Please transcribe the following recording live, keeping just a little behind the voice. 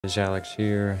It's Alex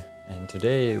here, and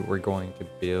today we're going to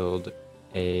build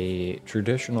a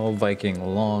traditional Viking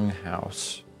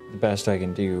longhouse. The best I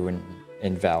can do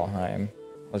in Valheim.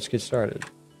 Let's get started.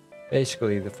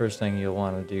 Basically, the first thing you'll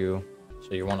want to do,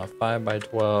 so you want a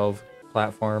 5x12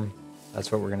 platform.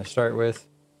 That's what we're going to start with.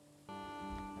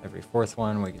 Every fourth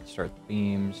one, we can start the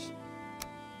beams.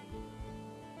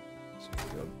 So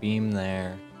we do a beam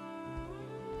there.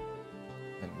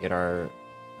 Then get our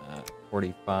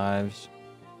 45s.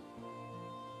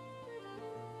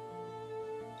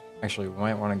 Actually, we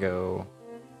might want to go...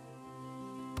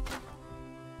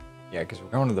 Yeah, because we're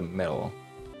going to the middle.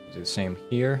 Do the same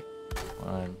here.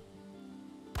 1,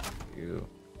 2,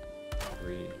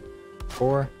 3,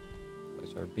 4.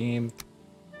 Place our beam.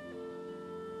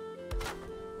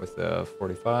 With the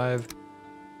 45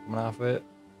 coming off it.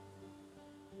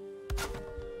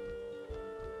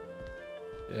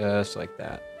 Just like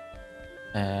that.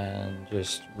 And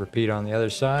just repeat on the other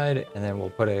side, and then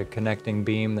we'll put a connecting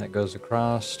beam that goes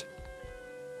across.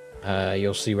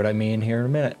 You'll see what I mean here in a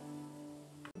minute.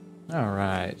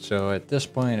 Alright, so at this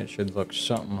point it should look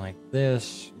something like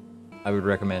this. I would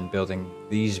recommend building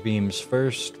these beams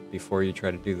first before you try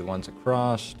to do the ones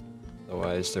across.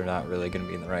 Otherwise they're not really going to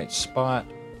be in the right spot.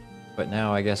 But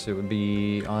now I guess it would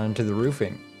be on to the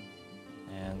roofing.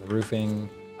 And the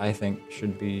roofing, I think,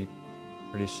 should be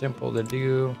pretty simple to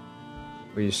do.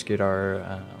 We just get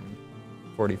our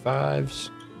 45s.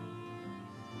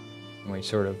 And we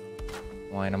sort of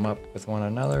line them up with one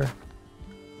another.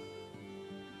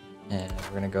 And we're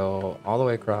going to go all the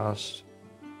way across.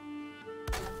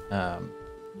 On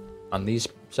these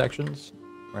sections,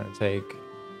 we're going to take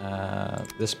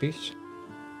this piece,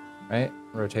 right?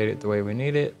 Rotate it the way we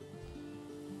need it.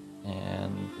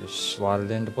 And just slot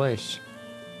it into place.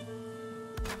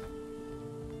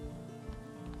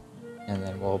 And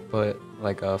then we'll put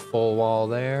like a full wall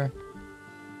there.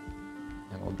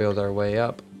 And we'll build our way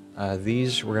up.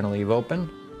 These we're going to leave open.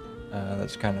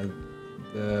 That's kind of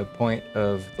the point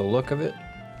of the look of it.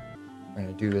 We're going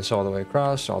to do this all the way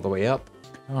across, all the way up.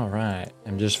 Alright,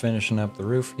 I'm just finishing up the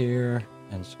roof here.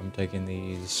 And so I'm taking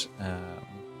these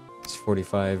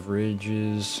 45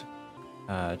 ridges.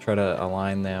 Try to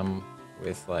align them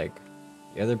with like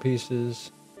the other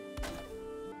pieces.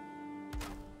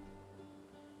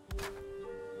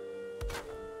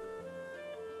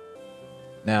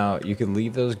 Now, you could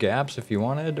leave those gaps if you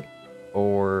wanted,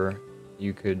 or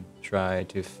you could try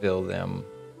to fill them.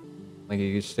 Like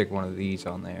you could stick one of these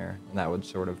on there, and that would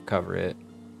sort of cover it.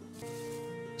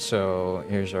 So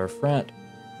here's our front,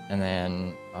 and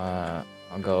then I'll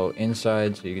go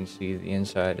inside so you can see the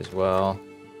inside as well.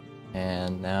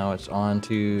 And now it's on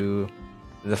to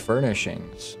the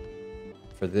furnishings.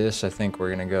 For this, I think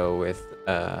we're gonna go with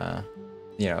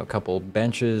you know, a couple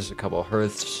benches, a couple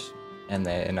hearths, and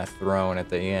then a throne at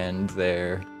the end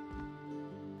there,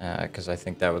 because I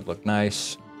think that would look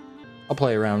nice. I'll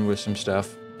play around with some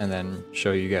stuff and then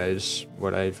show you guys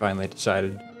what I finally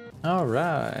decided.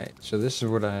 Alright, so this is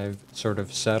what I've sort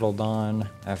of settled on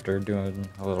after doing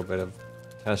a little bit of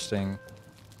testing.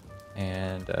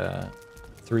 And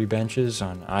 3 benches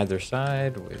on either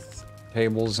side with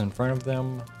tables in front of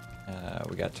them.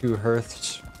 We got 2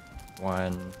 hearths,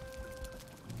 one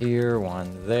here,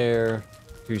 one there.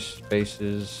 2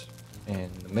 spaces in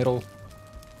the middle.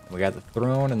 We got the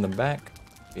throne in the back.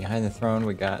 Behind the throne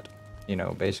we got, you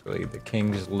know, basically the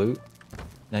king's loot.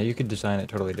 Now you could design it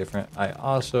totally different.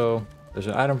 There's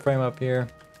an item frame up here.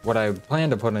 What I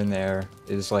plan to put in there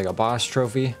is like a boss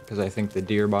trophy, because I think the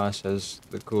deer boss has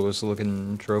the coolest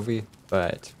looking trophy,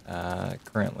 but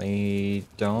currently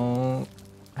don't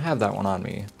have that one on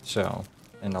me. So,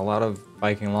 and a lot of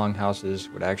Viking longhouses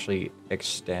would actually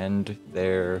extend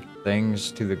their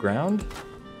things to the ground,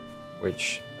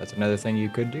 which that's another thing you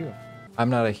could do. I'm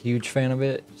not a huge fan of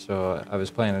it, so I was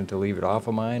planning to leave it off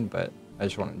of mine, but I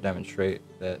just want to demonstrate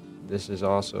that this is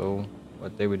also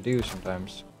what they would do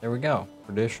sometimes. There we go.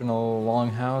 Traditional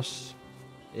longhouse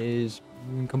is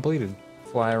completed.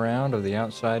 Fly around of the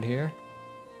outside here.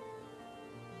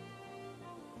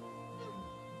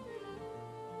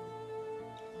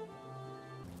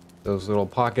 Those little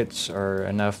pockets are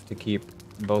enough to keep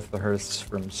both the hearths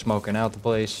from smoking out the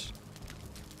place.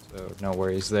 So no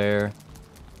worries there.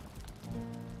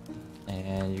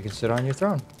 And you can sit on your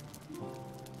throne.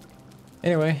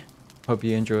 Anyway, hope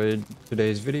you enjoyed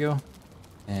today's video,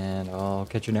 and I'll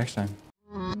catch you next time.